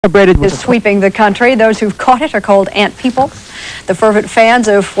Is sweeping the country. Those who've caught it are called ant people, the fervent fans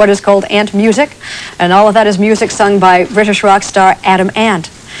of what is called ant music, and all of that is music sung by British rock star Adam Ant,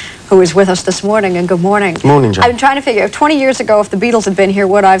 who is with us this morning. And good morning. Good morning, John. I've been trying to figure, 20 years ago, if the Beatles had been here,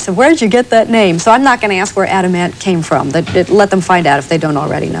 would I have said, where did you get that name? So I'm not going to ask where Adam Ant came from. Let them find out if they don't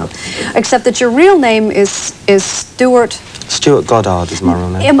already know. Except that your real name is Stuart. Stuart Goddard is my real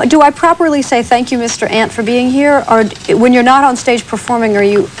name. Do I properly say thank you, Mr. Ant, for being here? Or when you're not on stage performing, are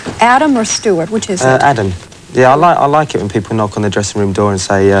you Adam or Stuart? Which is it? Adam. Yeah, I like it when people knock on the dressing room door and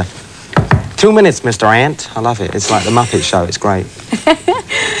say, 2 minutes, Mr. Ant. I love it. It's like the Muppet Show. It's great.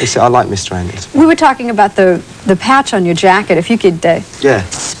 I like Mr. Ant. We were talking about the patch on your jacket. If you could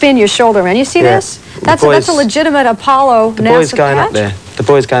spin your shoulder around. You see this? That's a legitimate Apollo NASA boy's going patch? up there. The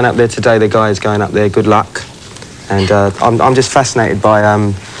boy's going up there today. The guy is going up there. Good luck. And I'm just fascinated by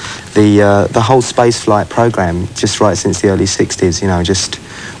the whole spaceflight program, just right since the early 60s, you know, just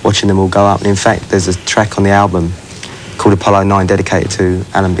watching them all go up. And in fact, there's a track on the album called Apollo 9 dedicated to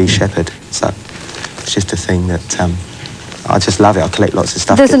Alan B. Shepard. So it's just a thing that I just love it. I collect lots of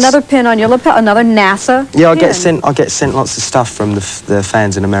stuff. There's another pin on your lapel, another NASA Yeah, pin. I get sent lots of stuff from the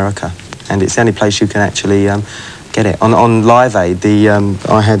fans in America. And it's the only place you can actually get it. On Live Aid,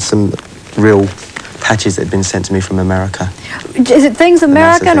 I had some real patches that had been sent to me from America. Is it things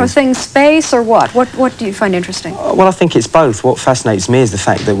American or things space or what? What do you find interesting? Well, I think it's both. What fascinates me is the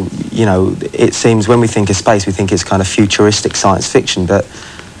fact that, you know, it seems when we think of space, we think it's kind of futuristic science fiction, but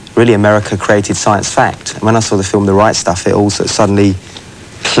really America created science fact. And when I saw the film The Right Stuff, it all sort of suddenly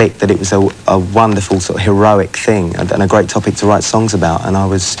clicked that it was a wonderful sort of heroic thing and a great topic to write songs about. And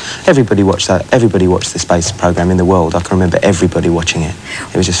everybody watched that. Everybody watched the space program in the world. I can remember everybody watching it.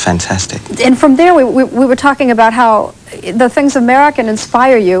 It was just fantastic. And from there, we were talking about how the things American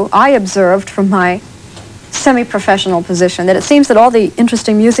inspire you. I observed from my semi-professional position that it seems that all the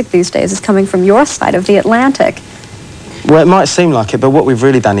interesting music these days is coming from your side of the Atlantic. Well, it might seem like it, but what we've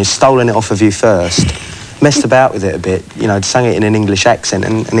really done is stolen it off of you first, messed about with it a bit, you know, sung it in an English accent,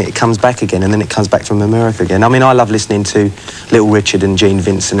 and it comes back again, and then it comes back from America again. I mean, I love listening to Little Richard and Gene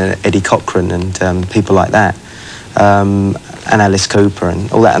Vincent and Eddie Cochran and people like that, and Alice Cooper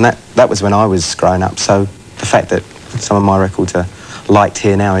and all that, and that was when I was growing up. So the fact that some of my records are liked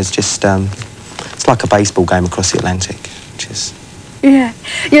here now is just, it's like a baseball game across the Atlantic, which is... Yeah,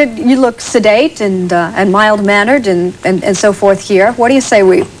 you look sedate and mild-mannered and so forth here. What do you say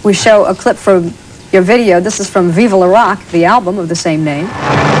we show a clip from your video? This is from Viva Le Rock, the album of the same name.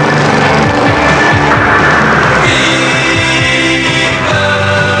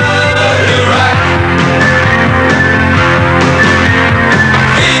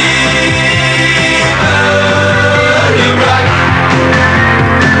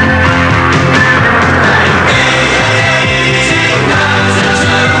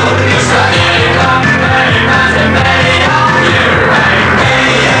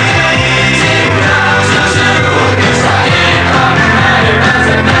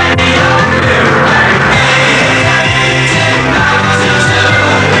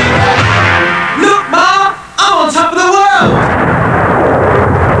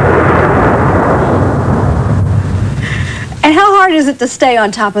 And how hard is it to stay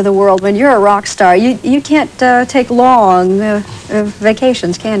on top of the world when you're a rock star? You can't take long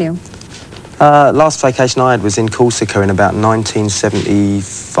vacations, can you? Last vacation I had was in Corsica in about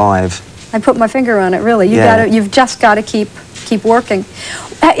 1975. I put my finger on it, really. You've just got to keep working.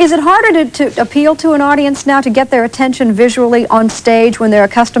 Is it harder to appeal to an audience now, to get their attention visually on stage when they're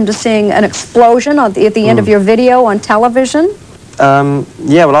accustomed to seeing an explosion at the end of your video on television?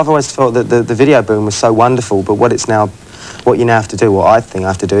 Yeah, well, I've always thought that the video boom was so wonderful, but what you now have to do, what I think I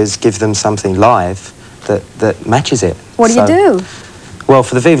have to do, is give them something live that matches it. What do you do? Well,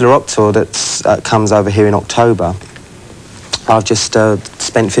 for the Viva Le Rock tour that comes over here in October, I've just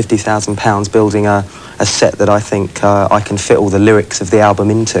spent £50,000 building a set that I think I can fit all the lyrics of the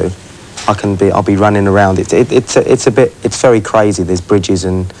album into. I'll be running around. It's very crazy. There's bridges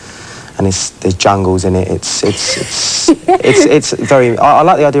and there's jungles in it. It's very. I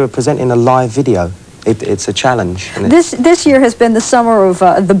like the idea of presenting a live video. It's a challenge. This year has been the summer of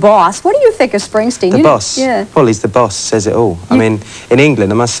The Boss. What do you think of Springsteen? The Boss? Yeah. Well, he's the boss, says it all. I mean, in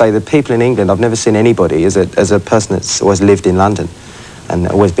England, I must say, the people in England, I've never seen anybody, as a person that's always lived in London and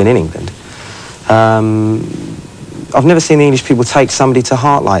always been in England, I've never seen the English people take somebody to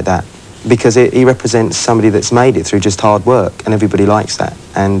heart like that, because he represents somebody that's made it through just hard work, and everybody likes that.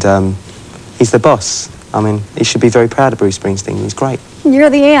 And he's the boss. I mean, he should be very proud of Bruce Springsteen. He's great. You're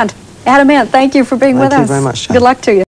the Ant. Adam Ant, thank you for being with us. Thank you very much, Jane. Good luck to you.